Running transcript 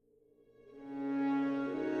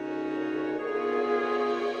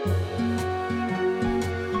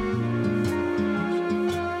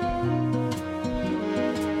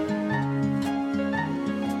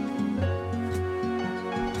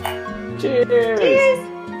Cheers! Cheers!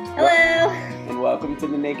 Hello! And welcome to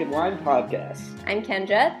the Naked Wine Podcast. I'm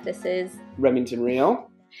Kendra. This is Remington Real.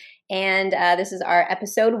 And this is our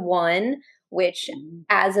episode 1, which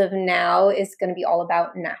as of now is going to be all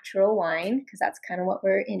about natural wine because that's kind of what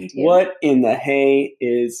we're into. What in the hay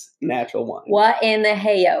is natural wine? What in the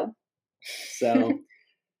heyo? So,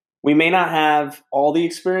 we may not have all the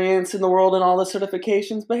experience in the world and all the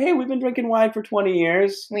certifications, but hey, we've been drinking wine for 20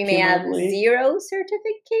 years. We may have 0 certifications.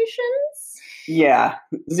 Yeah,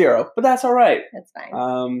 0, but that's all right. That's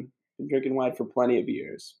fine. Been drinking wine for plenty of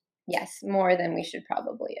years. Yes, more than we should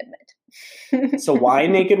probably admit. So why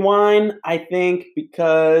naked wine? I think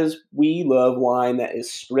because we love wine that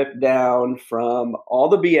is stripped down from all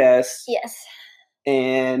the BS. Yes.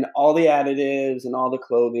 And all the additives and all the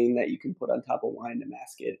clothing that you can put on top of wine to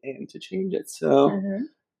mask it and to change it. So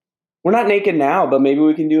we're not naked now, but maybe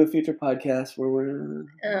we can do a future podcast where we're...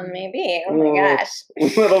 maybe. Oh my gosh. A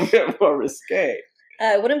little bit more risque.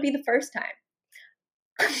 It wouldn't be the first time.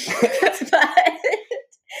 But...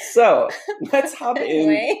 So, let's hop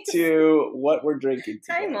Anyways. into what we're drinking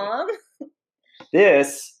today. Hi, Mom.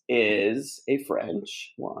 This is a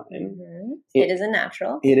French wine. It is a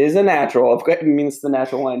natural. It is a natural. Of course, it means the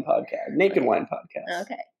Natural Wine Podcast. Naked Wine Podcast.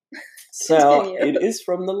 Okay. So, it is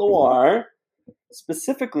from the Loire,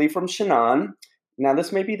 specifically from Chinon. Now,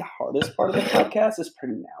 this may be the hardest part of the podcast, is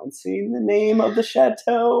pronouncing the name of the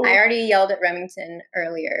chateau. I already yelled at Remington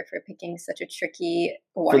earlier for picking such a tricky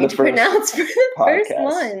wine to pronounce for the first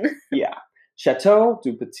one. Yeah. Chateau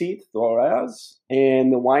du Petit Thorez,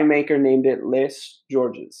 and the winemaker named it Les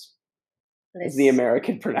Georges. Is the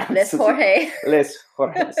American pronunciation. Les Jorge. Les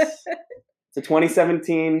Jorges. It's a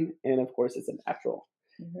 2017, and of course, it's a natural.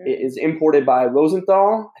 It is imported by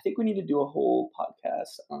Rosenthal. I think we need to do a whole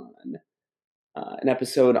podcast on an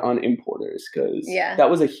episode on importers because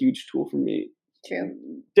that was a huge tool for me. True.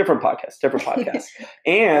 Different podcast.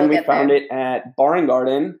 And we found it at Bar and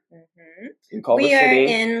Garden in Culver City. We are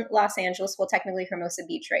in Los Angeles. Well, technically Hermosa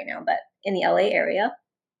Beach right now, but in the LA area.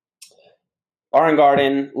 Bar and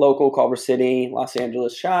Garden, local Culver City, Los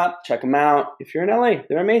Angeles shop. Check them out. If you're in LA,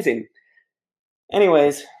 they're amazing.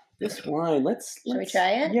 Anyways, this wine, Should we try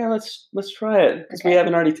it? Yeah, let's try it because we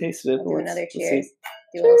haven't already tasted it. We'll do another cheers.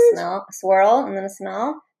 Do a Cheers. little swirl, and then a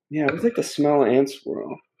smell. Yeah, we like to smell and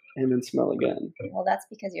swirl, and then smell again. Well, that's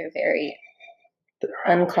because you're very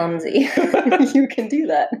unclumsy. You can do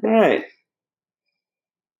that. All right.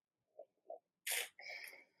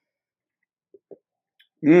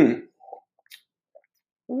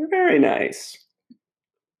 Very nice.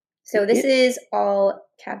 So this is all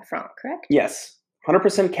Cab Franc, correct? Yes.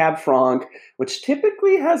 100% Cab Franc, which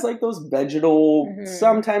typically has like those vegetal,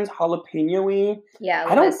 sometimes jalapeno-y. Yeah,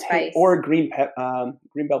 I don't spice. Or green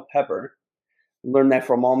bell pepper. Learned that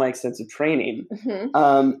from all my extensive training.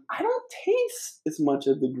 I don't taste as much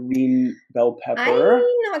of the green bell pepper.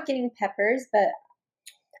 I'm not getting peppers, but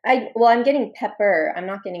I'm getting pepper. I'm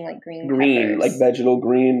not getting like green peppers. Like vegetal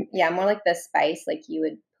green. Yeah, more like the spice like you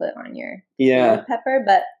would put on your pepper,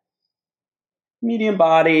 but medium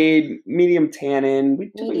bodied, medium tannin.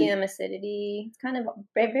 Medium acidity. It's kind of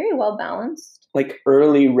very well balanced. Like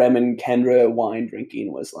early Rem and Kendra wine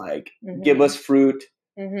drinking was like, give us fruit,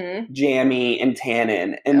 jammy, and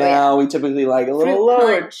tannin. And now we typically like a little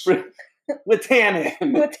lower fruit with tannin.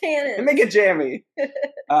 And make it jammy.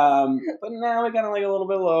 But now we got like a little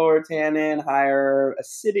bit lower tannin, higher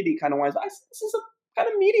acidity kind of wines. This is a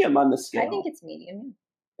kind of medium on the scale. I think it's medium.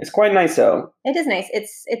 It's quite nice though. It is nice.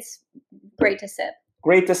 It's great to sip.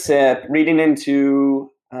 Great to sip. Reading into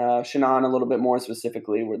Chinon a little bit more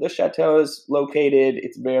specifically, where the chateau is located,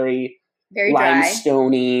 it's very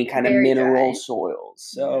limestoney, kind of mineral soils.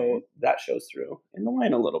 So that shows through in the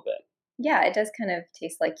wine a little bit. Yeah, it does kind of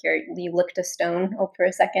taste like you licked a stone for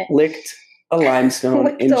a second. Licked a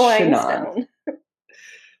limestone in Chinon.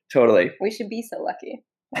 Totally. We should be so lucky.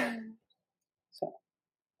 So.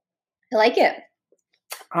 I like it.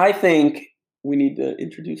 I think we need to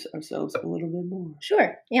introduce ourselves a little bit more.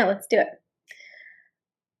 Sure. Yeah, let's do it.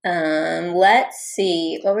 Let's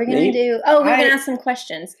see what we're going to do. Oh, we're going to ask some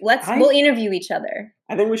questions. We'll interview each other.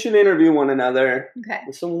 I think we should interview one another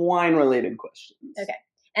with some wine-related questions. Okay.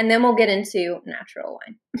 And then we'll get into natural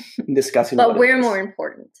wine. Discussing but we're more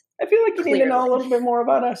important. I feel like you need to know a little bit more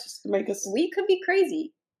about us just to make us... We could be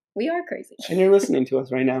crazy. We are crazy. And you're listening to us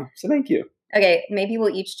right now. So thank you. Okay, maybe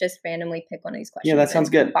we'll each just randomly pick one of these questions. Yeah, that sounds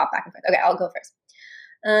good. Pop back and forth. Okay, I'll go first.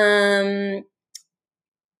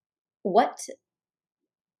 What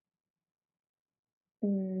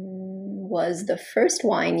was the first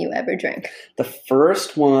wine you ever drank? The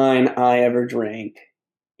first wine I ever drank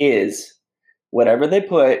is whatever they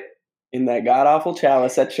put in that god-awful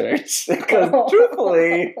chalice at church. Because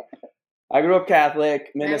truthfully, I grew up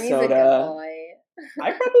Catholic, Minnesota.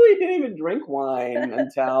 I probably didn't even drink wine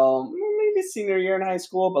until maybe senior year in high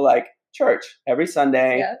school, but like church every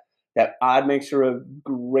Sunday. Yep. That odd mixture of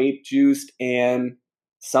grape juice and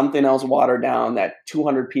something else watered down that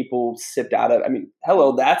 200 people sipped out of. I mean,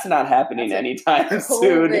 hello, that's not happening anytime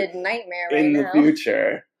soon. COVID nightmare right in the now.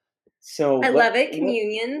 Future. So I love it.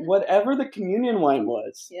 Communion. Whatever the communion wine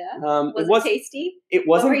was. Yeah. Was it tasty? It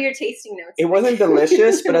wasn't. What were your tasting notes? It wasn't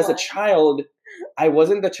delicious, but as a child, I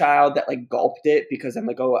wasn't the child that like gulped it because I'm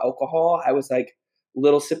like, oh, alcohol. I was like,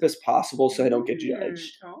 little sip as possible so I don't get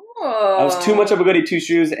judged. Oh. I was too much of a goody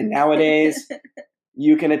two-shoes, and nowadays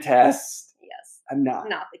you can attest. Yes. I'm not.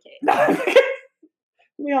 Not the case.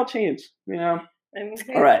 We all change, you know.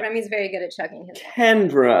 All right. Remy's very good at chugging his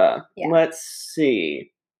Kendra, let's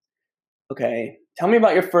see. Okay, tell me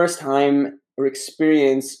about your first time or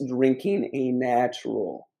experience drinking a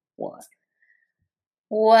natural wine.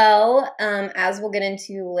 Well, as we'll get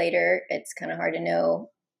into later, it's kind of hard to know,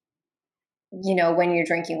 when you're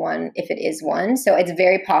drinking one, if it is one. So it's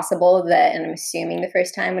very possible that, and I'm assuming the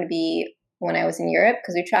first time would be when I was in Europe,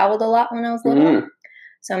 because we traveled a lot when I was little.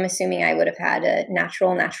 So I'm assuming I would have had a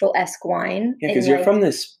natural-esque wine. Yeah, because you're from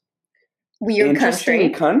this weird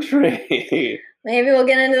country. Maybe we'll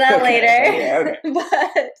get into that later.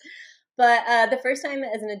 Okay. But the first time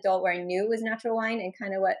as an adult where I knew it was natural wine and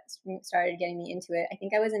kind of what started getting me into it, I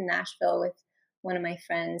think I was in Nashville with one of my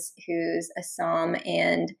friends who's a somm,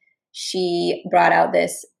 and she brought out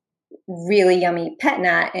this really yummy pet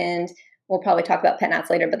nat, and we'll probably talk about pet nats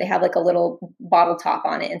later, but they have like a little bottle top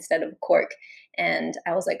on it instead of a cork. And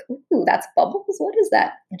I was like, ooh, that's bubbles? What is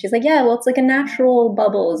that? And she's like, yeah, well, it's like a natural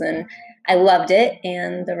bubbles. And I loved it.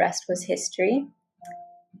 And the rest was history.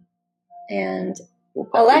 And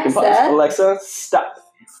Alexa, stop.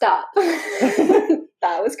 Stop.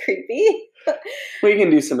 That was creepy. We can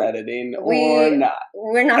do some editing or not.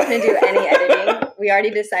 We're not going to do any editing. We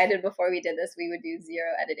already decided before we did this, we would do zero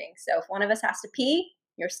editing. So if one of us has to pee,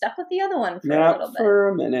 you're stuck with the other one for a little bit. For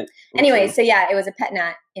a minute. Anyway, so yeah, it was a pet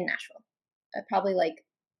nat in Nashville. Probably like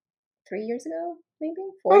 3 years ago, maybe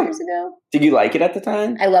 4 years ago. Did you like it at the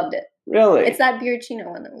time? I loved it. Really? It's that Biorchino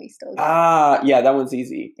one that we still get. Yeah, that one's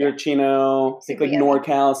easy. Biorchino, I think like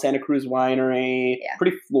NorCal, Santa Cruz Winery. Yeah.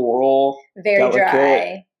 Pretty floral. Very delicate.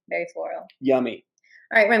 Dry. Very floral. Yummy.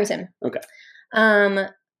 All right, Remington. Okay.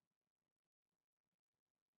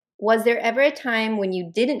 Was there ever a time when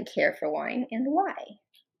you didn't care for wine, and why?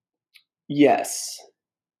 Yes.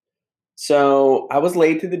 So I was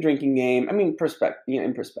late to the drinking game. I mean, in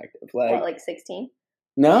perspective, like 16?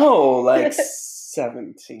 No, like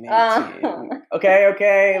 17, 18.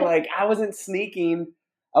 Okay. Like I wasn't sneaking.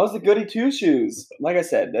 I was the goody two shoes. Like I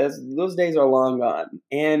said, those days are long gone.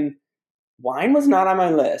 And wine was not on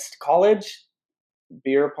my list. College,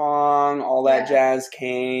 beer pong, all that jazz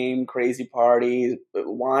came. Crazy parties,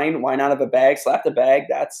 wine out of a bag. Slap the bag.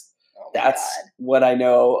 That's what I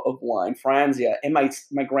know of wine. Franzia. And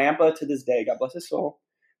my grandpa to this day, God bless his soul,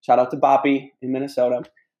 shout out to Boppy in Minnesota,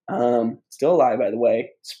 still alive by the way,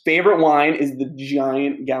 his favorite wine is the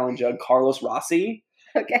giant gallon jug Carlos Rossi.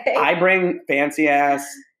 Okay. I bring fancy ass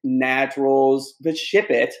naturals, but ship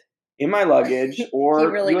it in my luggage or he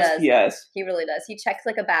really USPS. Does. He really does. He checks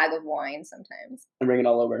like a bag of wine sometimes. I bring it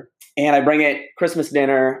all over. And I bring it Christmas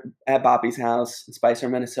dinner at Boppy's house in Spicer,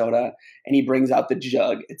 Minnesota. And he brings out the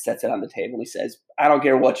jug and sets it on the table. And he says, I don't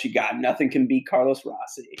care what you got. Nothing can beat Carlos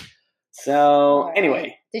Rossi. So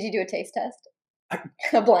anyway. Did you do a taste test?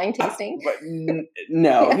 A blind tasting?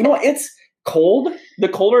 No. Yeah. You know what? It's cold. The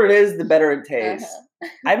colder it is, the better it tastes.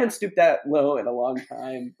 I haven't stooped that low in a long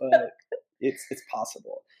time, but it's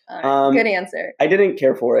possible. Good answer. I didn't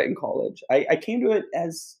care for it in college. I came to it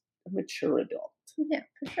as a mature adult. Yeah,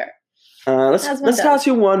 for sure. Let's toss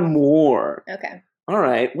you one more. Okay. All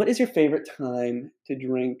right. What is your favorite time to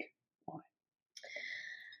drink wine?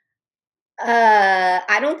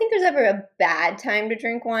 I don't think there's ever a bad time to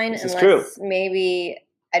drink wine unless maybe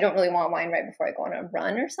I don't really want wine right before I go on a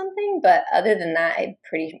run or something. But other than that, I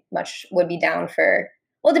pretty much would be down for,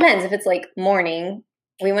 well, it depends. If it's like morning,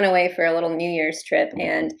 we went away for a little New Year's trip,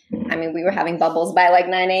 and I mean, we were having bubbles by like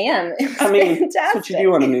 9 a.m. Fantastic. That's what you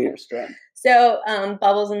do on a New Year's trip. So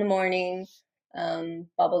bubbles in the morning,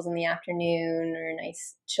 bubbles in the afternoon, or a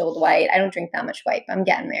nice chilled white. I don't drink that much white, but I'm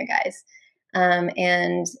getting there, guys.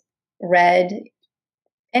 And red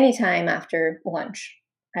anytime after lunch,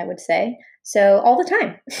 I would say. So all the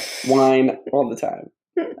time. Wine all the time.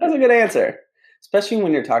 That's a good answer. Especially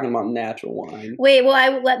when you're talking about natural wine. Wait,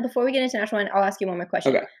 well, before we get into natural wine, I'll ask you one more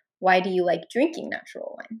question. Okay. Why do you like drinking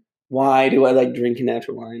natural wine? Why do I like drinking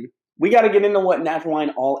natural wine? we got to get into what natural wine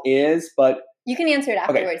all is, but you can answer it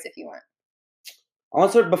afterwards if you want. I'll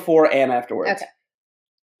answer it before and afterwards. Okay.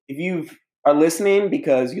 If you are listening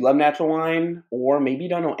because you love natural wine, or maybe you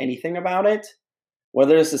don't know anything about it,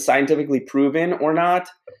 whether this is scientifically proven or not,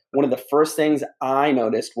 one of the first things I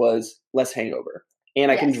noticed was less hangover,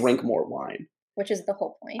 and I can drink more wine. Which is the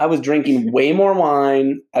whole point. I was drinking way more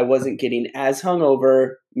wine. I wasn't getting as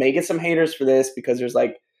hungover. May get some haters for this because there's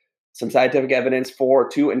like some scientific evidence for,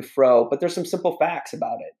 to, and fro, but there's some simple facts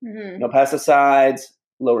about it. No pesticides,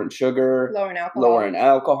 lower in sugar, lower in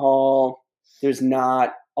alcohol. There's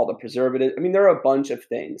not all the preservatives. I mean, there are a bunch of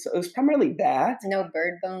things. So it was primarily that. No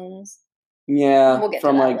bird bones. Yeah, we'll get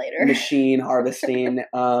from to that like later. machine harvesting.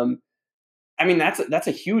 I mean, that's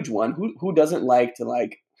a huge one. Who doesn't like to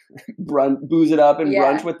like booze it up and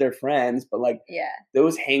brunch with their friends? But like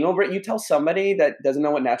those hangover, you tell somebody that doesn't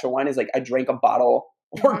know what natural wine is, like I drank a bottle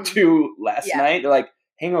or two last night. They're like,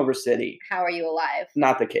 hangover city. How are you alive?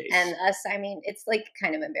 Not the case. And us, I mean, it's like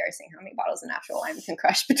kind of embarrassing how many bottles of natural wine we can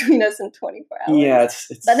crush between us in 24 hours. Yeah,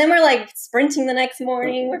 but then we're like sprinting the next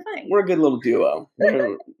morning. We're fine. We're a good little duo.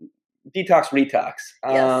 Detox, retox.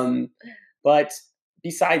 Yes. But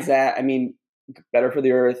besides that, I mean, better for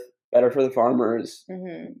the earth, better for the farmers.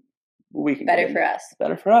 We can better for us.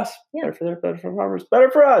 Better for us. Yeah. Better for farmers.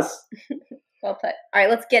 Better for us. Well put. All right,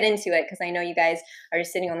 let's get into it because I know you guys are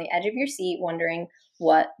just sitting on the edge of your seat wondering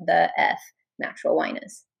what the F natural wine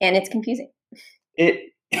is. And it's confusing.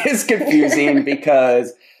 It is confusing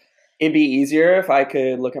because it'd be easier if I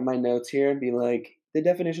could look at my notes here and be like, the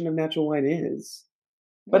definition of natural wine is.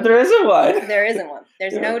 But there isn't one. There isn't one.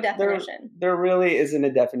 There's no definition. There really isn't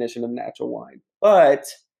a definition of natural wine. But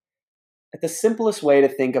the simplest way to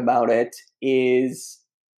think about it is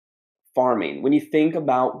farming. When you think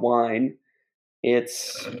about wine, it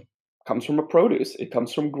comes from a produce. It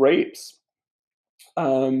comes from grapes.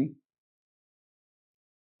 It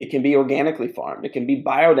can be organically farmed. It can be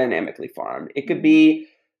biodynamically farmed. It could be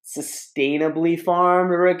sustainably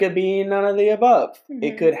farmed, or it could be none of the above.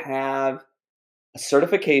 It could have a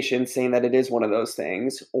certification saying that it is one of those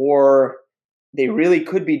things, or they really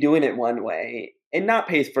could be doing it one way and not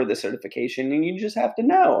pay for the certification, and you just have to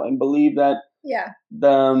know and believe that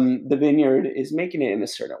the vineyard is making it in a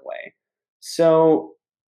certain way. So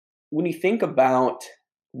when you think about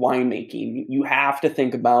winemaking, you have to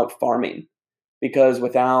think about farming, because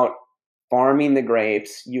without farming the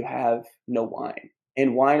grapes, you have no wine.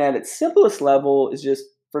 And wine at its simplest level is just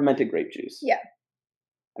fermented grape juice. Yeah.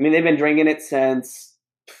 I mean, they've been drinking it since,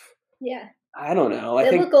 I don't know.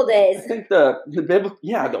 Biblical days. I think the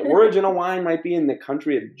original wine might be in the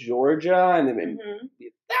country of Georgia, and they've been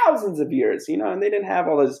thousands of years, and they didn't have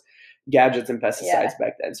all those gadgets and pesticides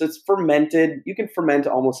back then. So it's fermented. You can ferment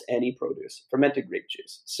almost any produce, fermented grape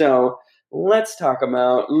juice. So let's talk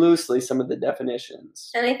about loosely some of the definitions.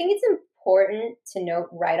 And I think it's important to note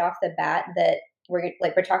right off the bat that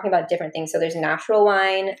we're talking about different things. So there's natural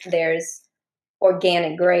wine, there's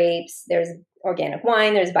organic grapes, there's organic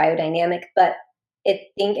wine, there's biodynamic, but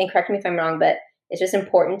and correct me if I'm wrong, but it's just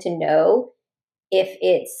important to know if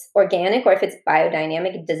it's organic or if it's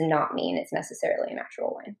biodynamic, it does not mean it's necessarily a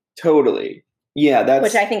natural wine. Totally. Yeah,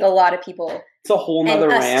 which I think a lot of people, it's a whole nother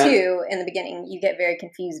and us rant. too, in the beginning, you get very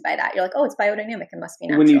confused by that. You're like, oh, it's biodynamic, it must be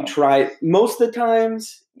natural. When you try, most of the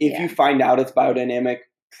times, if you find out it's biodynamic,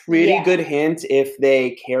 pretty good hint if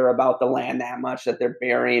they care about the land that much, that they're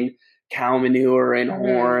burying cow manure and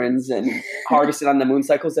horns and harvested on the moon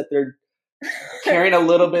cycles, that they're caring a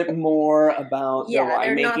little bit more about their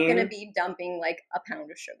winemaking. They're not going to be dumping like a pound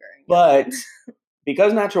of sugar. But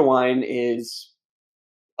because natural wine is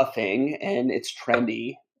a thing and it's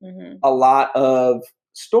trendy, a lot of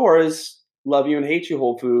stores, love you and hate you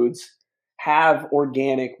Whole Foods, have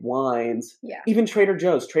organic wines. Even Trader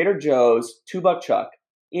Joe's, $2 Chuck,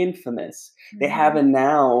 infamous. They have a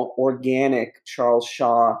now organic Charles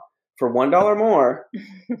Shaw for $1 more,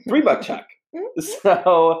 $3 Chuck.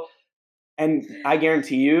 So, and I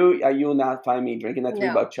guarantee you will not find me drinking that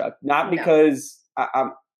 $3 Chuck. Not because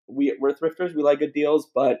we're thrifters, we like good deals,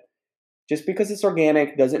 but just because it's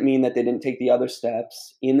organic doesn't mean that they didn't take the other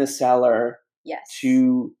steps in the cellar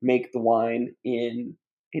to make the wine in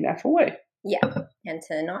a natural way. Yeah, and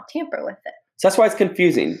to not tamper with it. So that's why it's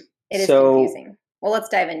confusing. It is confusing. Well, let's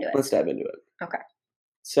dive into it. Okay.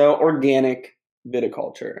 So organic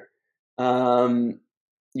viticulture.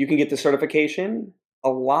 You can get the certification. A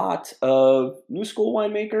lot of new school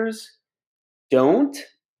winemakers don't,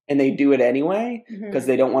 and they do it anyway because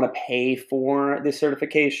they don't want to pay for the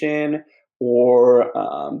certification, or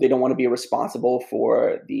they don't want to be responsible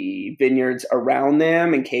for the vineyards around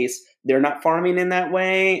them in case they're not farming in that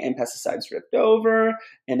way and pesticides drift over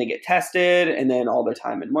and they get tested and then all their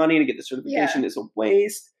time and money to get the certification is a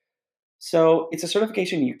waste. So it's a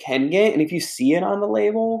certification you can get. And if you see it on the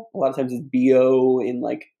label, a lot of times it's bio in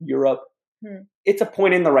like Europe. It's a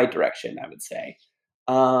point in the right direction, I would say.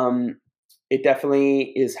 It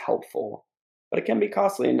definitely is helpful, but it can be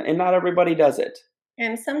costly and not everybody does it.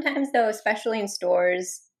 And sometimes though, especially in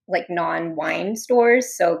stores, like non-wine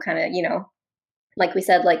stores, so kind of, you know, like we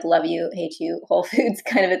said, like love you, hate you, Whole Foods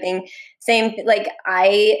kind of a thing. Same, like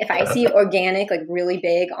if I see organic, like really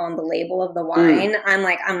big on the label of the wine, I'm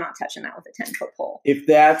like, I'm not touching that with a 10-foot pole. If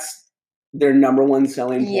that's their number one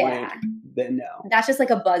selling point, then no. That's just like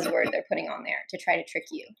a buzzword they're putting on there to try to trick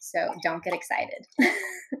you. So don't get excited.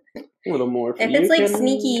 A little more. If it's like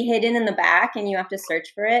sneaky hidden in the back and you have to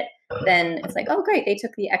search for it, then it's like, oh great, they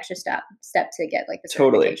took the extra step to get like the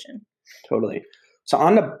certification. Totally. So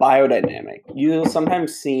on the biodynamic, you'll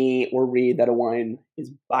sometimes see or read that a wine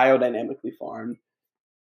is biodynamically farmed.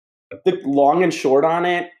 The long and short on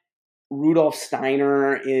it, Rudolf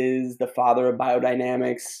Steiner is the father of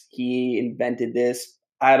biodynamics. He invented this,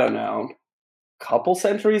 I don't know, a couple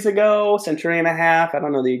centuries ago, century and a half. I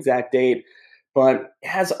don't know the exact date. But it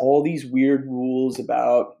has all these weird rules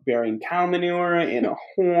about burying cow manure in a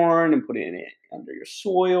horn and putting it under your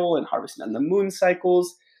soil and harvesting on the moon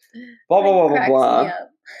cycles. Blah, blah, blah, blah,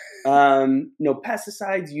 blah. No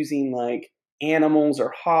pesticides, using like animals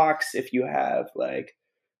or hawks if you have like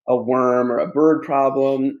a worm or a bird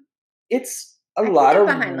problem. It's a lot of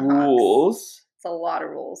rules. It's a lot of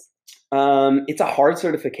rules. It's a hard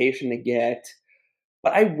certification to get.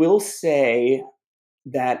 But I will say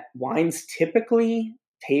that wines typically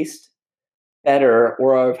taste better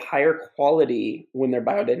or of higher quality when they're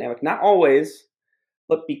biodynamic. Not always,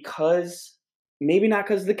 but maybe not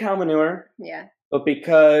because of the cow manure, but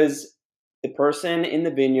because the person in the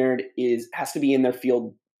vineyard has to be in their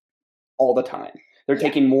field all the time. They're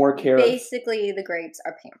taking more care of... Basically, the grapes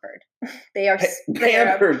are pampered. They are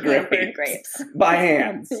pampered grapes. By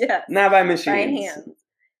hands. Not by machines. By hands.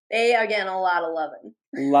 They are getting a lot of loving.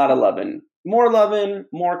 A lot of loving. More loving,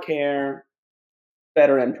 more care,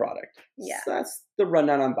 better end product. Yeah. So that's the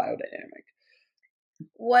rundown on biodynamic.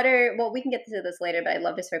 We can get to this later, but I'd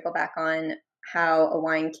love to circle back on how a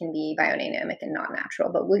wine can be biodynamic and not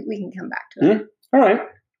natural, but we can come back to that. All right.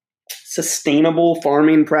 Sustainable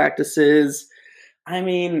farming practices. I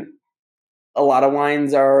mean, a lot of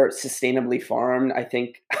wines are sustainably farmed. I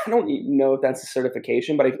don't know if that's a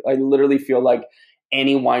certification, but I literally feel like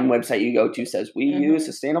any wine website you go to says we use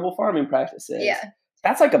sustainable farming practices. Yeah.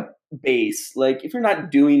 That's like a base. Like if you're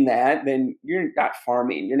not doing that, then you're not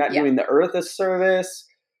farming. You're not doing the earth a service.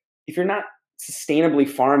 If you're not sustainably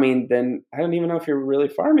farming, then I don't even know if you're really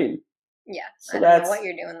farming. Yeah. So I don't know what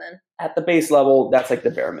you're doing then. At the base level, that's like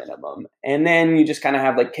the bare minimum. And then you just kind of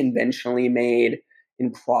have like conventionally made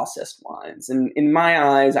and processed wines. And in my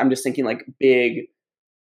eyes, I'm just thinking like big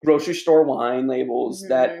grocery store wine labels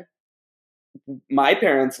that my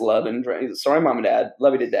parents love and drink. Sorry, mom and dad,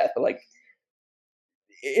 love you to death. But like,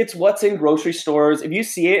 it's what's in grocery stores. If you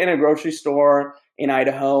see it in a grocery store in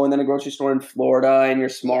Idaho and then a grocery store in Florida and your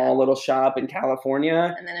small little shop in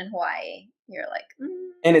California. And then in Hawaii, you're like,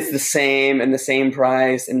 And it's the same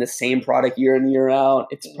price and the same product year in, year out.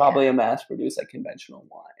 It's probably a mass produced like conventional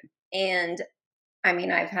wine. And I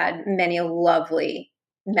mean, I've had many a lovely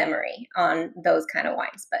memory on those kind of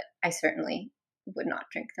wines, but I certainly would not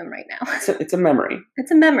drink them right now. It's a memory.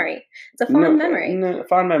 It's a memory. It's a fond memory. A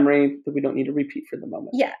fond memory that we don't need to repeat for the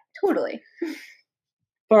moment. Yeah, totally.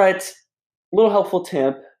 But a little helpful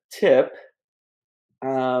tip.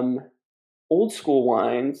 Old school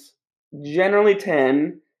wines generally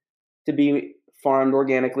tend to be farmed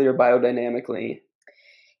organically or biodynamically.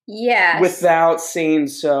 Yes. Without saying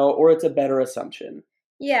so, or it's a better assumption.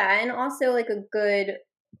 Yeah, and also like a good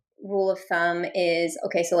rule of thumb is,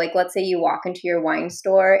 okay, so like let's say you walk into your wine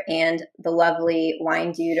store and the lovely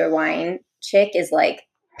wine dude or wine chick is like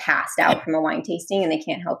passed out from a wine tasting and they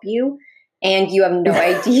can't help you. And you have no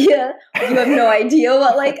idea.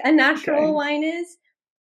 What like a natural wine is.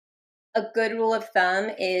 A good rule of thumb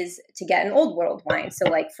is to get an old world wine. So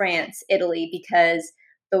like France, Italy, because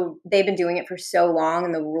they've been doing it for so long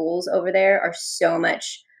and the rules over there are so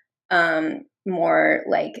much more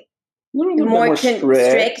like more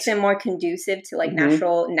strict and more conducive to like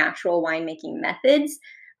natural winemaking methods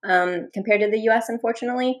compared to the US,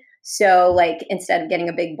 unfortunately. So like instead of getting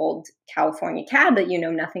a big bold California cab that you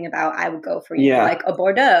know nothing about, I would go for like a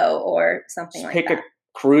Bordeaux or something like that. Pick a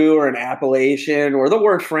Cru or an Appellation or the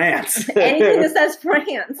word France. Anything that says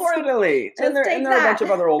France. Or Italy. And there are a bunch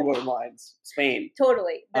of other old world wines. Spain.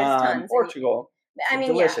 Totally. There's tons. Portugal. I mean,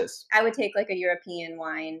 delicious. Yeah, I would take like a European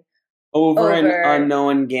wine over an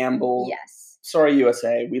unknown gamble. Yes. Sorry,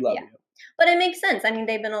 USA, we love you. But it makes sense. I mean,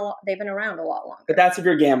 they've been around a lot longer. But that's if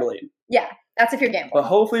you're gambling. Yeah, that's if you're gambling. But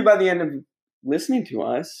hopefully by the end of listening to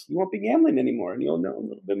us, you won't be gambling anymore, and you'll know a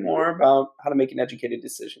little bit more about how to make an educated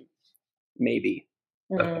decision. Maybe.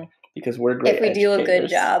 Because we're great if we educators. Do a good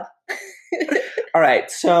job. All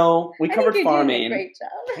right, so we covered farming. Doing a great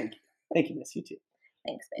job. Thank you, Miss. You too.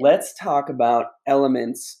 Thanks, babe. Let's talk about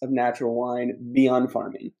elements of natural wine beyond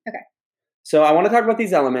farming. Okay. So I want to talk about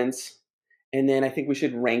these elements, and then I think we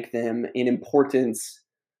should rank them in importance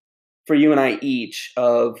for you and I each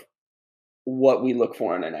of what we look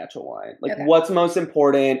for in a natural wine. Like what's most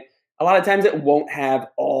important. A lot of times it won't have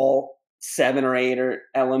all 7 or 8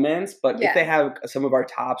 elements, but if they have some of our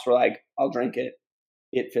tops, we're like, I'll drink it.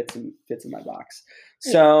 It fits in my box.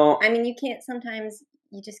 So I mean, you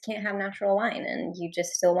just can't have natural wine, and you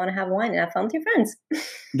just still want to have wine and have fun with your friends.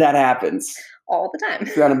 That happens all the time.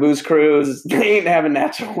 If you're on a booze cruise, they ain't having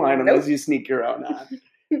natural wine unless you sneak your own on.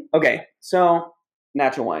 Okay, so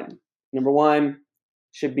natural wine. Number 1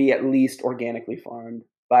 should be at least organically farmed,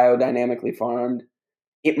 biodynamically farmed.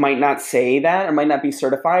 It might not say that or might not be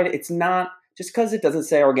certified. It's not just because it doesn't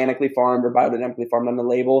say organically farmed or biodynamically farmed on the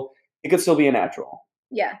label. It could still be a natural.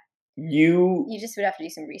 Yeah. You just would have to do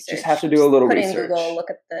some research. Just have to do a little research. Put in Google, look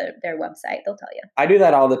at their website. They'll tell you. I do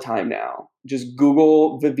that all the time now. Just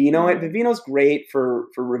Google Vivino. Vivino's great for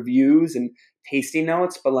reviews and tasting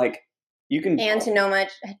notes, but like you can to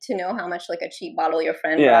know how much like a cheap bottle your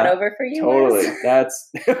friend brought over for you. Totally, that's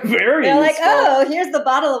very. They're like, oh, here's the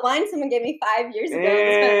bottle of wine someone gave me 5 years ago.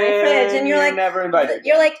 It's in my fridge, and you're like, never invited.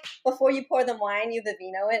 You're like, before you pour them wine, you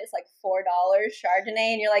Vivino it. It's like $4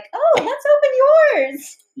 Chardonnay, and you're like, oh, let's open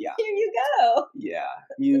yours. Yeah, here you go. Yeah,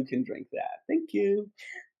 you can drink that. Thank you.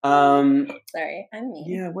 Sorry, I'm mean.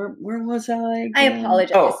 Yeah, where was I? I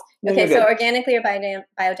apologize. Oh, no, okay, so organically or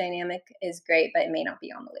biodynamic is great, but it may not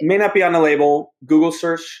be on the label. It may not be on the label. Google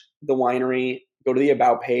search the winery, go to the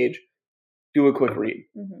about page, do a quick read.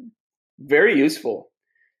 Very useful.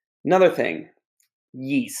 Another thing,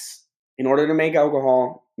 yeast. In order to make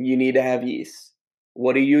alcohol, you need to have yeast.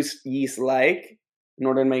 What do yeast like in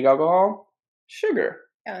order to make alcohol? Sugar.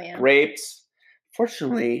 Oh, yeah. Grapes,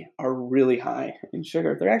 fortunately, are really high in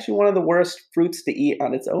sugar. They're actually one of the worst fruits to eat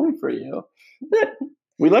on its own for you. But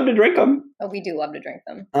we love to drink them. Oh, we do love to drink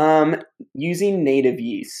them. Using native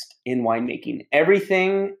yeast in winemaking.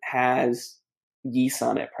 Everything has yeast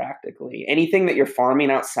on it practically. Anything that you're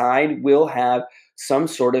farming outside will have some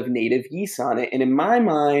sort of native yeast on it. And in my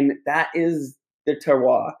mind, that is the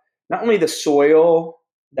terroir. Not only the soil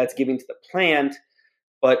that's giving to the plant,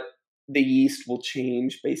 but the yeast will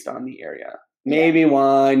change based on the area. Maybe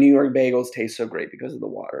why New York bagels taste so great because of the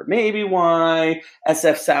water. Maybe why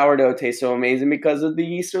SF sourdough tastes so amazing because of the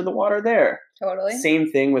yeast or the water there. Totally.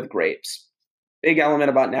 Same thing with grapes. Big element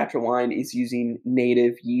about natural wine is using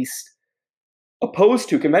native yeast, opposed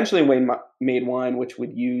to conventionally made wine, which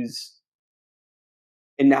would use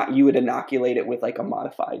you would inoculate it with like a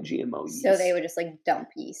modified GMO yeast. So they would just like dump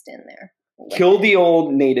yeast in there. Kill the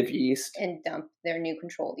old native yeast. And dump their new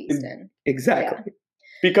controlled yeast in. Exactly. Yeah.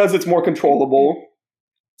 Because it's more controllable.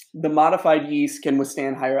 The modified yeast can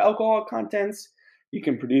withstand higher alcohol contents. You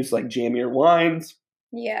can produce like jammier wines.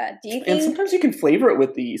 Yeah. Do you think... And sometimes you can flavor it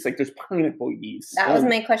with the yeast. Like there's pineapple yeast. That was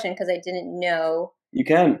my question because I didn't know. You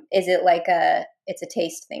can. Is it like it's a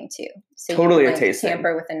taste thing too? So totally you can, a taste thing.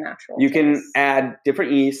 Tamper with a natural You taste. can add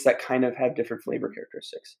different yeasts that kind of have different flavor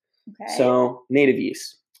characteristics. Okay. So native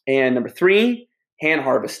yeast. And number 3, hand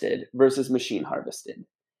harvested versus machine harvested.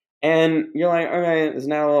 And you're like, okay, there's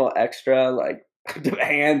now a little extra, like to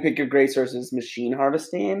hand pick your grapes versus machine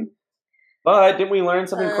harvesting. But didn't we learn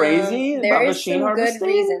something crazy about machine harvesting? There is some good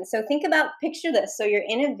reason. So picture this. So you're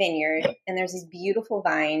in a vineyard and there's these beautiful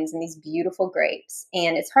vines and these beautiful grapes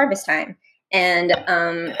and it's harvest time. And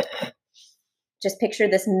just picture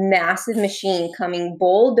this massive machine coming,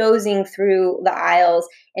 bulldozing through the aisles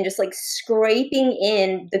and just like scraping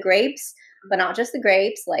in the grapes, but not just the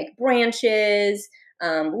grapes, like branches,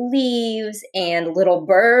 leaves, and little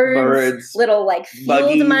birds, little like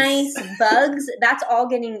field mice, bugs. That's all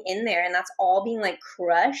getting in there, and that's all being like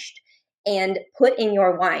crushed and put in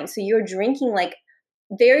your wine. So you're drinking like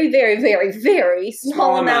very, very, very, very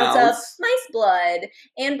small amounts of mice blood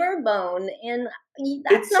and bird bone, and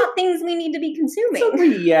that's not things we need to be consuming. It's a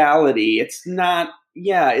reality. It's not.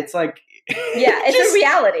 Yeah, it's like. Yeah, it's a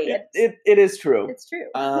reality. It is true. It's true.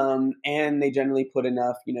 And they generally put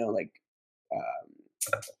enough,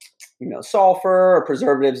 sulfur or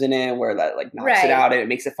preservatives in it where that like knocks it out and it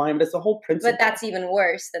makes it fine. But it's the whole principle. But that's even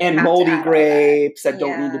worse. And moldy grapes that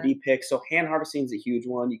don't need to be picked. So hand harvesting is a huge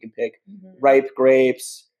one. You can pick ripe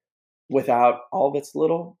grapes without all of its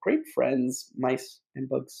little grape friends, mice and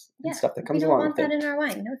bugs and stuff that comes along with it. We don't want that in our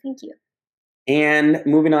wine. No, thank you. And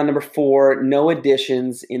moving on, number 4, no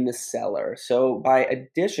additions in the cellar. So by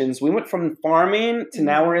additions, we went from farming to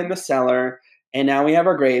now we're in the cellar, and now we have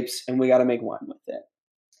our grapes, and we got to make wine with it.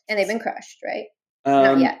 And they've been crushed, right?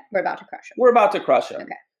 Not yet. We're about to crush them. We're about to crush them.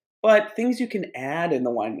 Okay. But things you can add in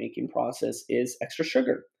the winemaking process is extra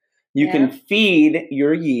sugar. You can feed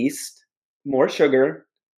your yeast more sugar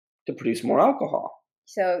to produce more alcohol.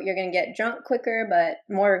 So you're going to get drunk quicker, but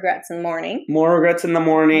more regrets in the morning. More regrets in the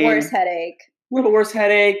morning. Worse headache. Little worse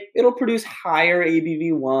headache. It'll produce higher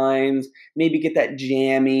ABV wines. Maybe get that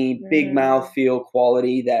jammy, big mouthfeel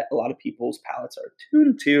quality that a lot of people's palates are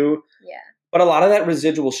tuned to. Yeah. But a lot of that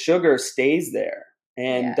residual sugar stays there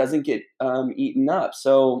and doesn't get eaten up.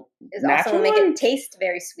 So it's also will make it taste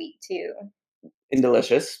very sweet too. And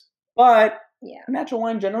delicious. But natural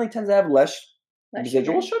wine generally tends to have less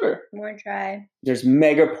residual sugar. More dry. There's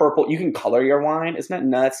mega purple. You can color your wine. Isn't that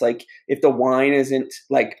nuts? Like if the wine isn't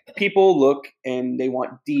like people look and they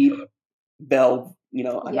want deep not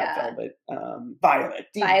velvet, violet,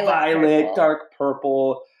 deep violet, dark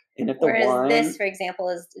purple. And if whereas the wine, this, for example,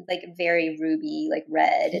 is like very ruby, like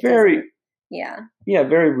red. Very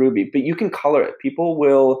ruby. But you can color it. People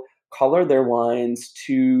will color their wines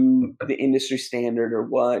to the industry standard or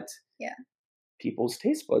what people's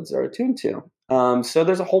taste buds are attuned to. So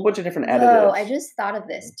there's a whole bunch of different additives. Oh, I just thought of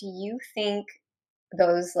this. Do you think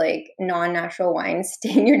those like non-natural wines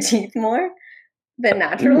stain your teeth more than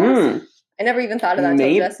natural ones? I never even thought of that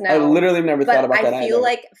until just now. I literally never thought about that either. I feel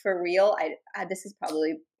like for real, this is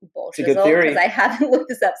probably bullshit because I haven't looked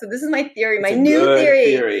this up. So this is my theory, my new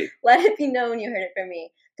theory. Let it be known you heard it from me.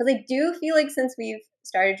 Because I do feel like since we've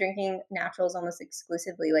started drinking naturals almost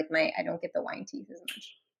exclusively, like I don't get the wine teeth as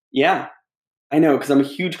much. Yeah. I know, because I'm a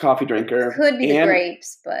huge coffee drinker. Could be the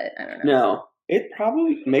grapes, but I don't know. No, it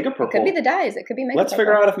probably Mega Purple. It could be the dyes. It could be Mega Let's Purple.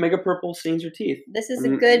 figure out if Mega Purple stains your teeth. This is a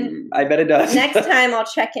good. I bet it does. Next time I'll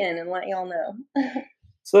check in and let y'all know.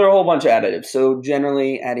 So there are a whole bunch of additives. So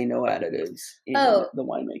generally, adding no additives in the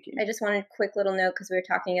winemaking. I just wanted a quick little note because we were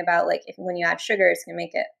talking about like when you add sugar, it's going to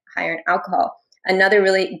make it higher in alcohol. Another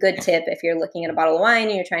really good tip if you're looking at a bottle of wine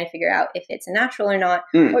and you're trying to figure out if it's natural or not,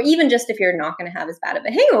 or even just if you're not going to have as bad of a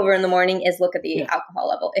hangover in the morning, is look at the alcohol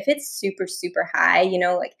level. If it's super, super high,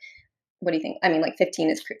 like, what do you think? I mean, like 15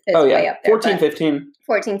 is way up there. 14, 15.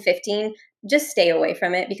 14, 15. Just stay away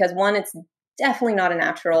from it because 1, it's definitely not a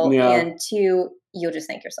natural, and 2, you'll just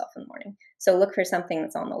thank yourself in the morning. So look for something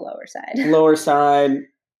that's on the lower side. Lower side,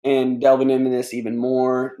 and delving into this even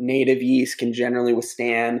more, native yeast can generally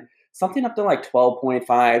withstand something up to like 12.5,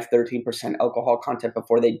 13% alcohol content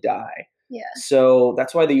before they die. Yeah. So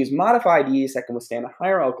that's why they use modified yeast that can withstand a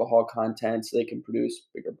higher alcohol content so they can produce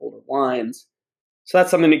bigger, bolder wines. So that's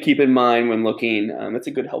something to keep in mind when looking. It's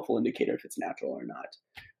a good, helpful indicator if it's natural or not.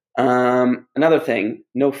 Another thing,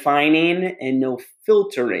 no fining and no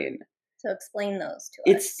filtering. So explain those to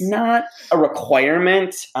us. It's not a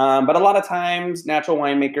requirement, but a lot of times natural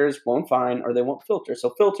winemakers won't fine or they won't filter.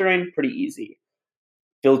 So filtering, pretty easy.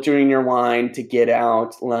 Filtering your wine to get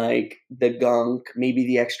out like the gunk, maybe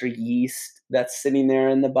the extra yeast that's sitting there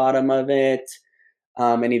in the bottom of it,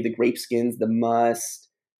 any of the grape skins, the must.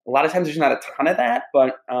 A lot of times there's not a ton of that,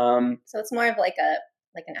 but so it's more of like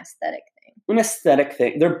an aesthetic thing. An aesthetic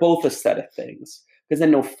thing. They're both aesthetic things because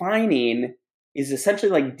then no fining is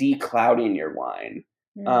essentially like declouding your wine.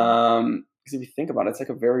 Because if you think about it, it's like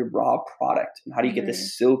a very raw product. And how do you get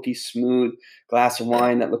this silky, smooth glass of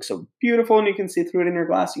wine that looks so beautiful and you can see through it in your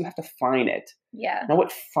glass? You have to fine it. Yeah. Now,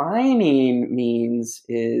 what fining means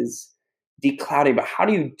is declouding. But how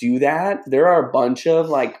do you do that? There are a bunch of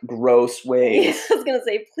like gross ways. I was gonna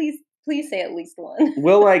say, please say at least one.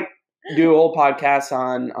 We'll like do a whole podcast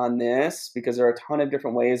on this because there are a ton of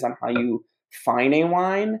different ways on how you fine a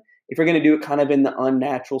wine. If you're gonna do it kind of in the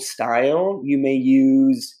unnatural style, you may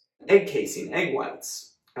use egg casing, egg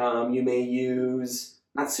whites. You may use,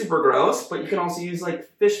 not super gross, but you can also use like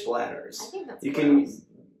fish bladders. I think that's you gross. Can use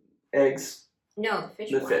eggs. No,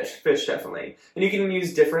 the fish. Fish definitely. And you can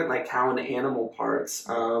use different like cow and animal parts.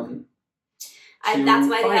 That's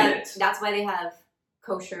why they have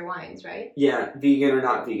kosher wines, right? Yeah, vegan or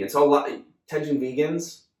not vegan. So attention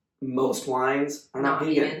vegans, most wines are not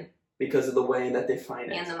vegan because of the way that they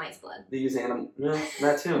fine it. And the mice blood. They use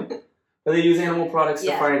that too. But they use animal products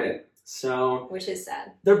to fine it. So, which is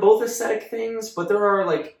sad. They're both aesthetic things, but there are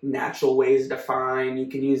like natural ways to fine. You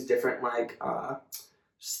can use different like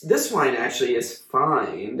This wine actually is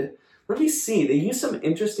fine. Let me see. They use some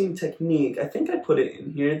interesting technique. I think I put it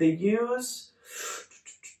in here. They use...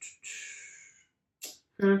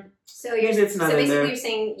 So you're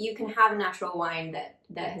saying you can have natural wine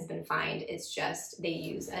that has been fined. It's just they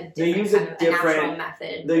use a natural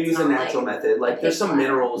method. They use a natural method. Like there's some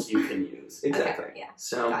minerals you can use. Exactly. Okay, yeah.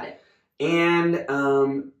 So got it.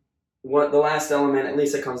 And what the last element, at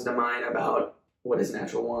least that comes to mind about what is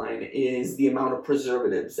natural wine, is the amount of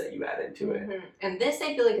preservatives that you add into it. Mm-hmm. And this,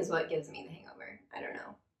 I feel like, is what gives me the hangover. I don't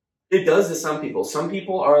know. It does to some people. Some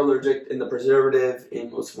people are allergic, and the preservative in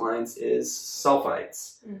most wines is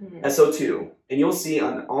sulfites, SO2. And you'll see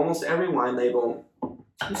on almost every wine label,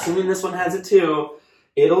 assuming this one has it too,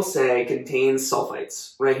 it'll say contains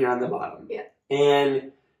sulfites right here on the bottom. Yeah.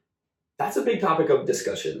 And that's a big topic of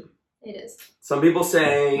discussion. It is. Some people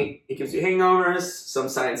say it gives you hangovers. Some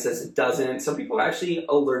science says it doesn't. Some people are actually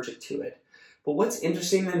allergic to it. But what's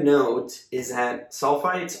interesting to note is that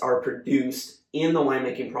sulfites are produced in the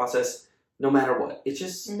winemaking process no matter what. It's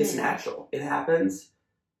just, it's natural. It happens.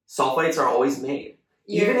 Sulfites are always made.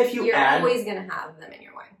 You're always going to have them in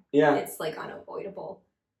your wine. Yeah. It's like unavoidable.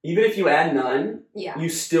 Even if you add none, you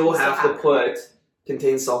still have to put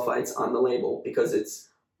contains sulfites on the label because it's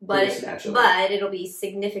naturally. But it'll be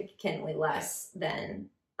significantly less than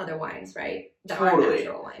other wines, right? That are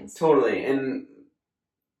natural wines. Totally. And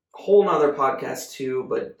whole nother podcast too,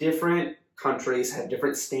 but different countries have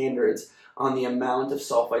different standards on the amount of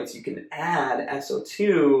sulfites you can add,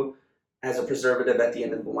 SO2, as a preservative at the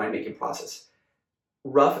end of the winemaking process.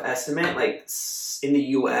 Rough estimate, like in the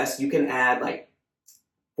US, you can add like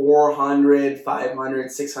 400,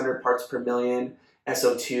 500, 600 parts per million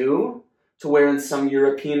SO2, to where in some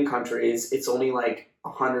European countries, it's only like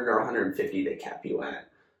 100 or 150 they cap you at.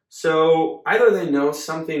 So either they know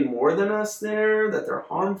something more than us there, that they're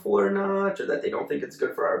harmful or not, or that they don't think it's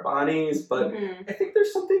good for our bodies, but I think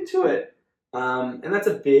there's something to it. And that's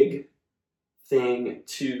a big thing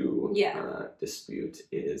to dispute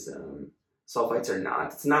is sulfites are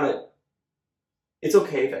not. It's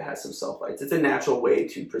okay if it has some sulfites. It's a natural way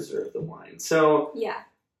to preserve the wine. So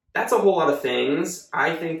that's a whole lot of things.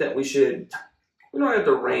 I think that we don't have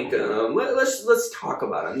to rank them. Let's talk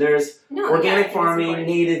about them. There's organic farming,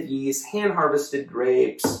 native yeast, hand-harvested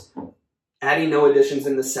grapes, adding no additions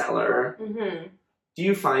in the cellar. Do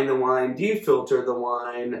you find the wine? Do you filter the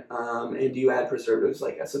wine? And do you add preservatives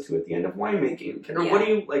like SO2 at the end of winemaking? Kendra, what do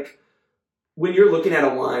you, like, when you're looking at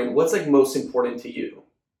a wine, what's, like, most important to you?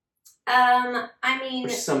 I mean... Or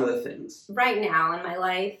some of the things. Right now in my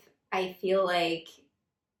life, I feel like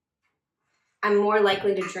I'm more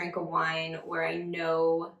likely to drink a wine where I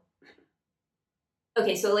know...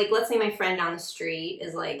 Okay, so, like, let's say my friend down the street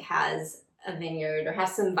is, like, has a vineyard or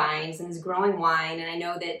has some vines and is growing wine, and I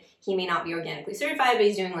know that he may not be organically certified, but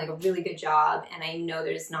he's doing, like, a really good job, and I know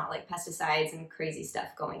there's not, like, pesticides and crazy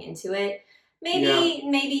stuff going into it.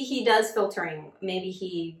 Maybe he does filtering. Maybe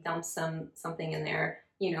he dumps something in there,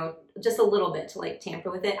 you know, just a little bit to, like, tamper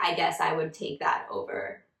with it. I guess I would take that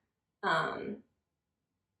over. I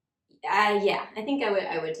think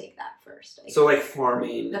I would take that first. So, like,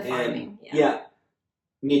 farming. The farming, Yeah,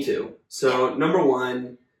 me too. So, number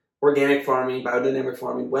one, organic farming, biodynamic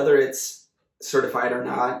farming, whether it's certified or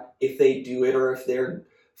not, if they do it or if they're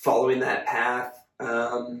following that path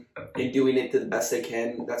and doing it to the best they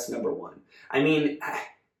can, that's number one. I mean,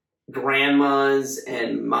 grandmas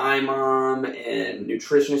and my mom and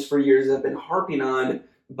nutritionists for years have been harping on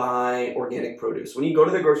buy organic produce. When you go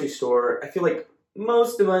to the grocery store, I feel like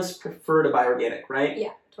most of us prefer to buy organic, right?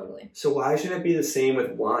 Yeah, totally. So why shouldn't it be the same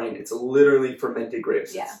with wine? It's literally fermented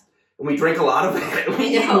grapes. Yeah. And we drink a lot of it.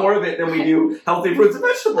 We eat more of it than we do healthy fruits and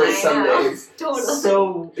vegetables some days. Totally.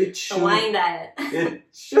 So it should... The wine diet. It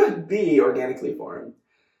should be organically farmed.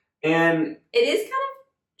 And... It is kind of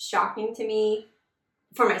shocking to me,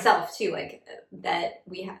 for myself too, like, that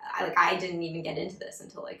I didn't even get into this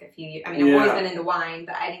until, like, a few years. I mean, I've always been into wine,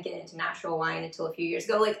 but I didn't get into natural wine until a few years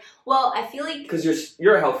ago. Like, well, I feel like... Because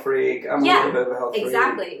you're a health freak. I'm a little bit of a health freak.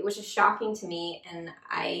 Exactly, which is shocking to me, and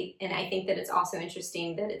I think that it's also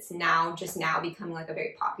interesting that it's now becoming, like, a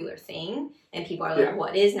very popular thing, and people are like,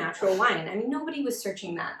 what is natural wine? I mean, nobody was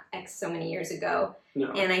searching that so many years ago.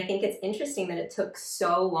 No. And I think it's interesting that it took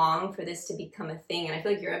so long for this to become a thing, and I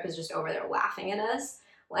feel like Europe is just over there laughing at us.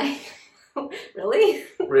 Like, really?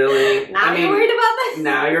 Really? Now you're worried about this?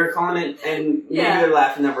 Now you're calling it, and maybe they're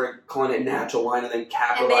laughing that we're calling it natural wine and then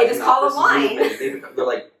capitalizing. And they just call it wine. They're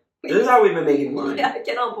like, this is how we've been making wine. Yeah,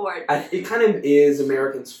 get on board. It kind of is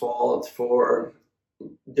Americans' fault for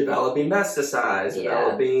developing pesticides,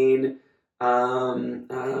 developing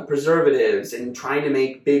preservatives, and trying to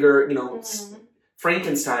make bigger,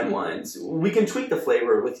 Frankenstein wines. We can tweak the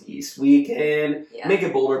flavor with yeast. We can make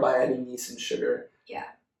it bolder by adding yeast and sugar. Yeah.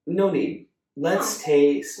 No need. Let's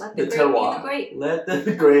taste the terroir. Let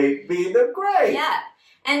the grape be the grape. Yeah.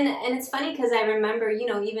 And it's funny because I remember,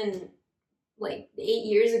 even like 8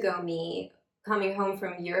 years ago, me coming home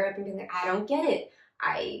from Europe and being like, I don't get it.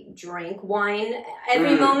 I drank wine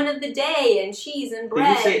every moment of the day and cheese and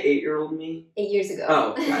bread. Did you say 8-year-old me? 8 years ago.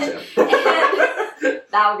 Oh, gotcha.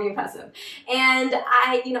 That would be impressive. And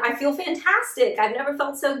I feel fantastic. I've never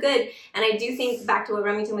felt so good. And I do think, back to what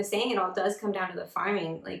Remington was saying, it all does come down to the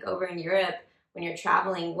farming. Like over in Europe, when you're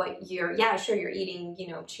traveling, you're eating,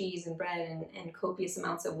 cheese and bread and copious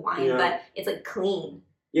amounts of wine, but it's like clean.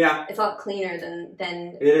 Yeah. It's a lot cleaner than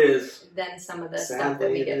it is. Than some of the Sadly, stuff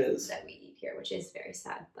that we eat here, which is very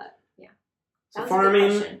sad. But yeah. So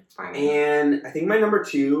farming. And I think my number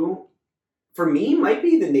 2 for me might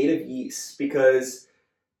be the native yeast, because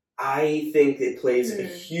I think it plays a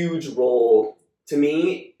huge role. To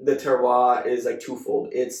me, the terroir is like twofold.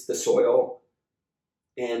 It's the soil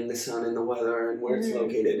and the sun and the weather and where it's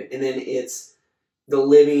located. And then it's the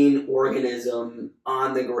living organism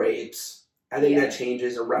on the grapes. I think that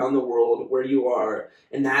changes around the world where you are.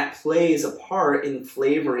 And that plays a part in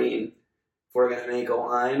flavoring. If we're going to make a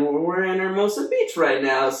wine, we're in Hermosa Beach right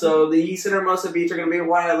now. So the yeast in Hermosa Beach are going to be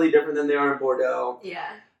wildly different than they are in Bordeaux.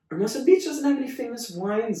 Yeah. Hermosa Beach doesn't have any famous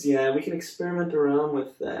wines yet. We can experiment around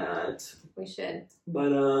with that. We should. But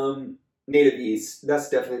native yeast, that's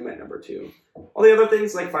definitely my number 2. All the other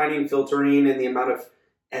things like finding, filtering, and the amount of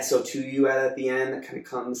SO2 you add at the end, that kind of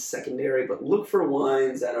comes secondary. But look for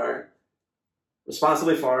wines that are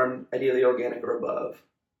responsibly farmed, ideally organic or above,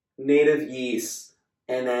 native yeast,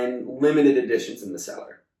 and then limited editions in the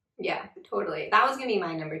cellar. Yeah, totally. That was going to be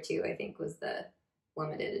my number 2, I think, was the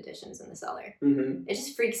limited editions in the cellar. Mm-hmm. It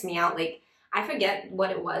just freaks me out. Like, I forget what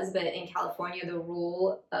it was, but in California, the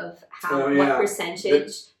rule of what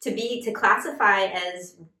percentage to classify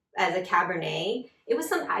as a Cabernet, it was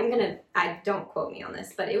don't quote me on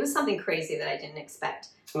this, but it was something crazy that I didn't expect.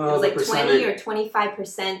 It was like 20 or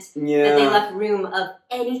 25% that they left room of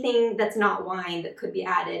anything that's not wine that could be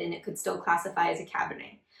added, and it could still classify as a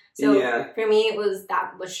Cabernet. So for me,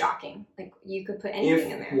 that was shocking. Like, you could put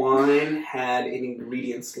anything in there. If wine had an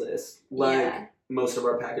ingredients list, like most of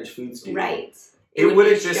our packaged foods do, right? It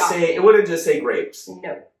wouldn't just say grapes.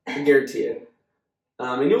 No, I guarantee it.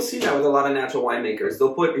 And you'll see that with a lot of natural winemakers.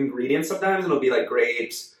 They'll put ingredients sometimes, and it'll be like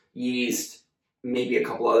grapes, yeast, maybe a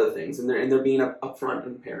couple other things, and they're being upfront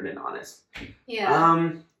and apparent and honest.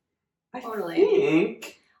 Yeah. Totally. I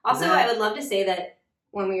think. Also, I would love to say that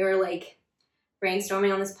when we were like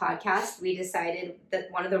brainstorming on this podcast, we decided that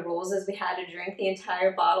one of the rules is we had to drink the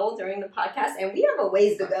entire bottle during the podcast, and we have a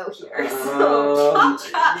ways to go here.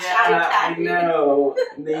 I know.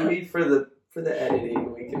 Maybe for the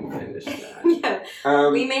editing, we can finish that. Yeah.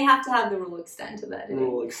 We may have to have the rule extend to that.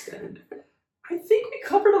 Rule extend. I think we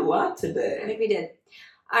covered a lot today. I think we did.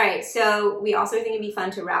 All right, so we also think it'd be fun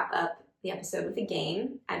to wrap up the episode with a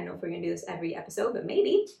game. I don't know if we're going to do this every episode, but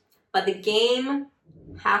maybe. But the game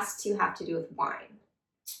has to do with wine.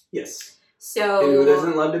 Yes. So, and who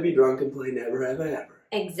doesn't love to be drunk and play Never Have I Ever?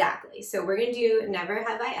 Exactly. So we're going to do Never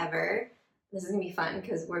Have I Ever. This is going to be fun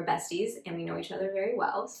because we're besties and we know each other very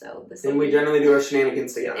well. So we generally do our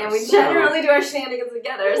shenanigans together.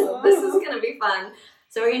 So this is going to be fun.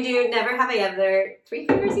 So we're going to do Never Have I Ever, 3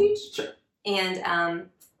 fingers each. Sure. And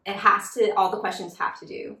all the questions have to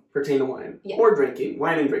do. Pertain to wine. Yeah. Or drinking.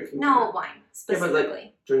 Wine and drinking. No, wine, specifically. Yeah, but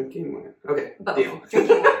like drinking wine. Okay, both. Deal.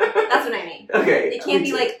 Drinking wine. That's what I mean. Okay. It can't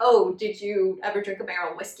be like, oh, did you ever drink a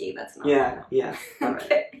barrel of whiskey? That's not Yeah. All right.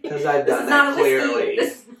 Okay. Because I've done that clearly.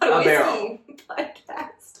 This is not a whiskey barrel.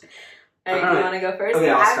 podcast. All right, you want to go first? Okay,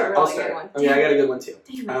 I'll start. Good one. Okay, I got a good one too.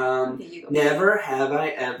 Okay, never have I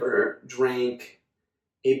ever drank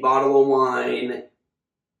a bottle of wine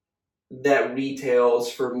that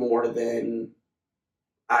retails for more than,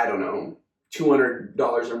 I don't know, $200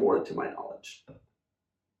 or more to my knowledge.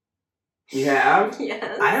 You have?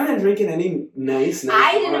 Yes. I haven't been drinking any nice wine.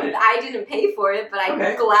 I didn't pay for it, but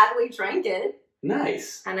I gladly drank it.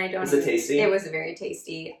 Nice. And I don't. Was it tasty? It was very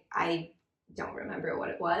tasty. I don't remember what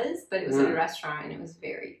it was, but it was at a restaurant and it was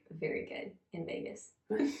very, very good in Vegas.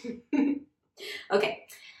 Okay.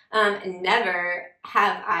 Never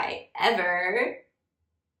have I ever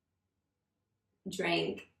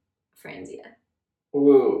drank Franzia.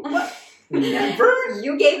 Ooh. Never?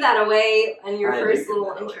 You gave that away on your first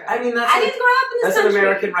little intro. I mean, I didn't grow up in this country. That's an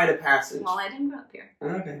American rite of passage. Well, I didn't grow up here.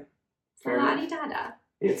 Okay. La-di-da-da.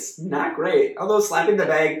 It's not great. Although slapping the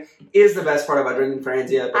bag is the best part about drinking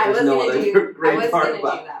Franzia, but there's no other great part about I was going to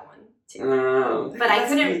do that one, too. But I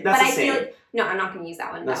couldn't, No, I'm not going to use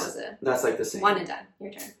that one. That's like the same. One and done.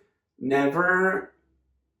 Your turn. Never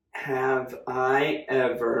have I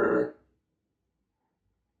ever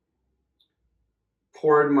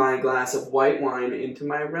poured my glass of white wine into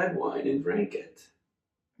my red wine and drank it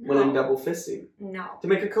when I'm double fisting. No. To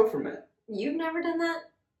make a co-ferment. You've never done that?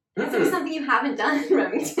 Is there something you haven't done,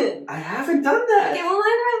 Remington? I haven't done that. Okay, well,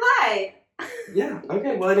 neither have I. Yeah,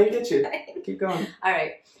 okay, well, I didn't get you. Keep going. All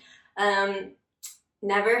right.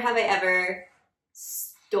 Never have I ever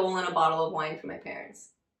stolen a bottle of wine from my parents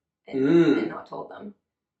and not told them.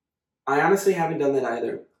 I honestly haven't done that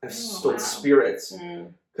either. I've stolen spirits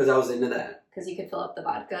because I was into that. Because you could fill up the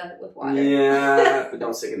vodka with water. Yeah, but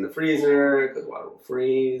don't stick it in the freezer because water will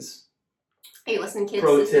freeze. Hey, listen, kids.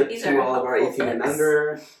 Pro tip to all of our 18 and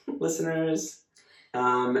under listeners.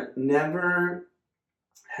 Never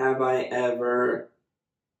have I ever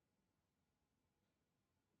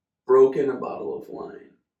broken a bottle of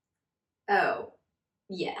wine. Oh,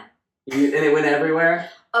 yeah. And it went everywhere?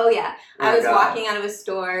 Oh, yeah. I was walking out of a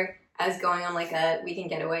store. I was going on like a weekend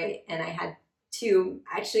getaway, and I had two.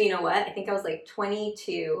 Actually, you know what? I think I was like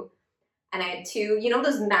 22, and I had two. You know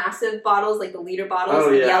those massive bottles, like the liter bottles,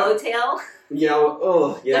 the Yellowtail? Yeah.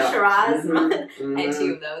 The Shiraz. Mm-hmm. I had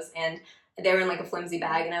two of those, and they were in like a flimsy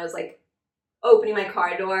bag, and I was like opening my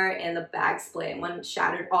car door, and the bag split, and one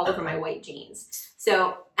shattered all over my white jeans.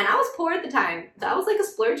 So, and I was poor at the time. That was like a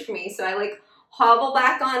splurge for me. So I like hobble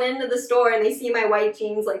back on into the store, and they see my white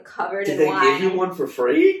jeans like covered in wine. Did they give you one for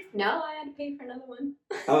free? No, I had to pay for another one.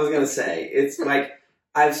 I was gonna say it's like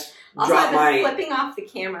I've been flipping off the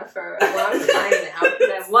camera for a long time now because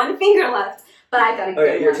I have one finger left, but I gotta.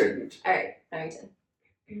 Okay, your turn. All right, Remington.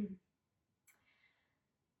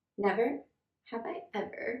 Never have I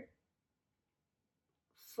ever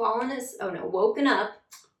woken up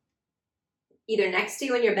either next to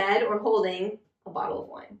you in your bed or holding a bottle of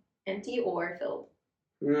wine, empty or filled.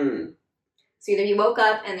 So either you woke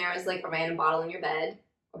up and there was like a random bottle in your bed,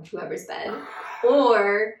 or whoever's bed,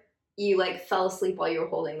 or you like fell asleep while you were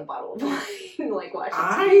holding the bottle of wine, like watching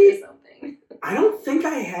TV or something. I don't think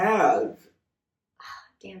I have.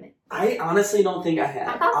 Damn it. I honestly don't think I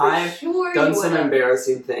have. I've done some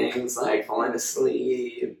embarrassing things like falling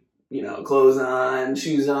asleep, clothes on,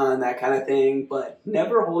 shoes on, that kind of thing, but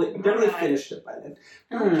never barely finished it by then.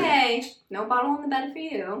 Okay. No bottle in the bed for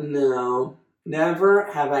you. No. Never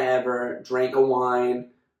have I ever drank a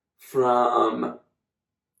wine from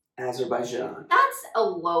Azerbaijan. That's a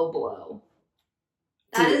low blow.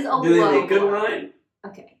 That is a low blow. Do they make good wine?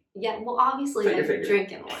 Okay. Yeah, well, obviously they're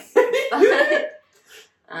drinking wine. But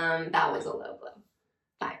that was a low blow.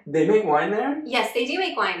 Fine. They make wine there? Yes, they do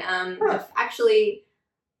make wine. Actually,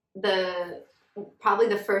 probably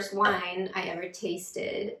the first wine I ever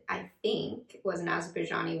tasted, I think, was an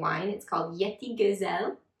Azerbaijani wine. It's called Yeti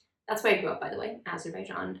Gazelle. That's where I grew up, by the way.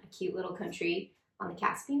 Azerbaijan, a cute little country on the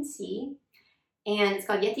Caspian Sea. And it's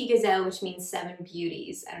called Yeti Gazelle, which means 7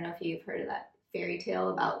 beauties. I don't know if you've heard of that fairy tale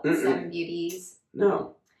about 7 beauties.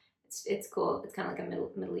 No. It's cool. It's kind of like a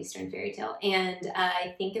Middle Eastern fairy tale. And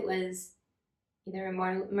I think it was either a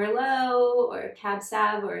Merlot or a Cab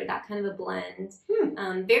Sav or that kind of a blend.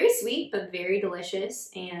 Very sweet, but very delicious.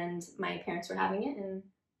 And my parents were having it, and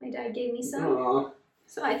my dad gave me some. Aww.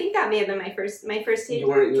 So I think that may have been my first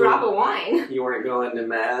drop of wine. You weren't going to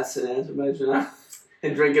mass in Azerbaijan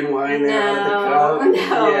and drinking wine there out of the cup?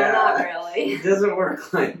 No, not really. It doesn't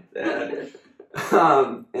work like that.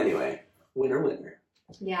 Anyway, winner.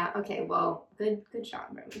 Yeah, okay, well, good job,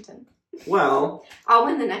 Remington. Well, I'll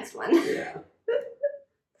win the next one. Yeah.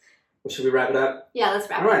 Well, should we wrap it up? Yeah, let's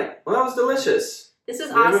wrap it up. All right. Well, that was delicious. This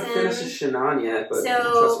was awesome. We haven't finished the Shannon yet, but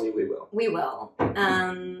trust me, we will. We will.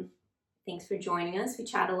 Thanks for joining us. We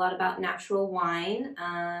chat a lot about natural wine.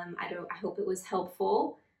 I hope it was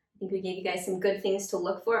helpful. I think we gave you guys some good things to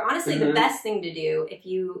look for. Honestly, the best thing to do, if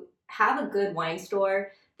you have a good wine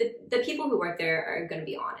store, the people who work there are going to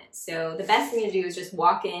be on it. So the best thing to do is just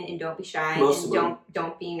walk in and don't be shy.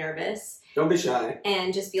 Don't be nervous. Don't be shy.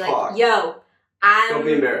 And just be like, yo, don't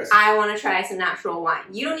be embarrassed. I want to try some natural wine.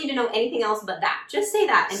 You don't need to know anything else but that. Just say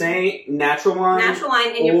that. Say natural wine. Natural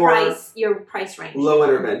wine and your price range. Low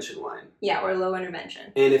intervention wine. Yeah, or low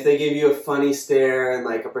intervention. And if they give you a funny stare and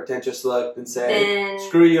like a pretentious look, then say,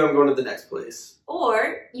 screw you, I'm going to the next place.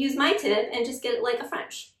 Or use my tip and just get it like a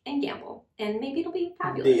French and gamble. And maybe it'll be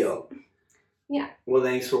fabulous. Deal. Yeah. Well,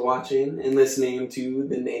 thanks for watching and listening to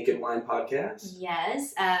the Naked Wine Podcast.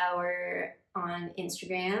 Yes, we're on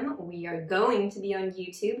Instagram. We are going to be on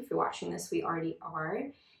YouTube. If you're watching this, we already are.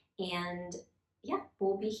 And yeah,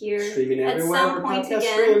 we'll be here streaming at everywhere some point again.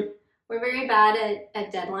 Stream. We're very bad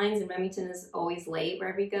at deadlines, and Remington is always late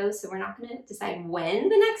wherever he goes, so we're not going to decide when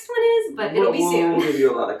the next one is, but it'll be soon. We'll give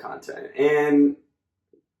you a lot of content. And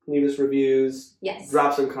leave us reviews. Yes.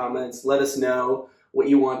 Drop some comments. Let us know what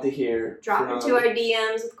you want to hear. Drop into our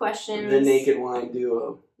DMs with questions. The Naked Wine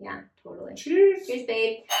Duo. Yeah, totally. Cheers. Cheers,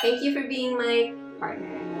 babe. Thank you for being my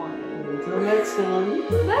partner in wine. Until next time.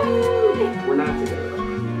 Bye.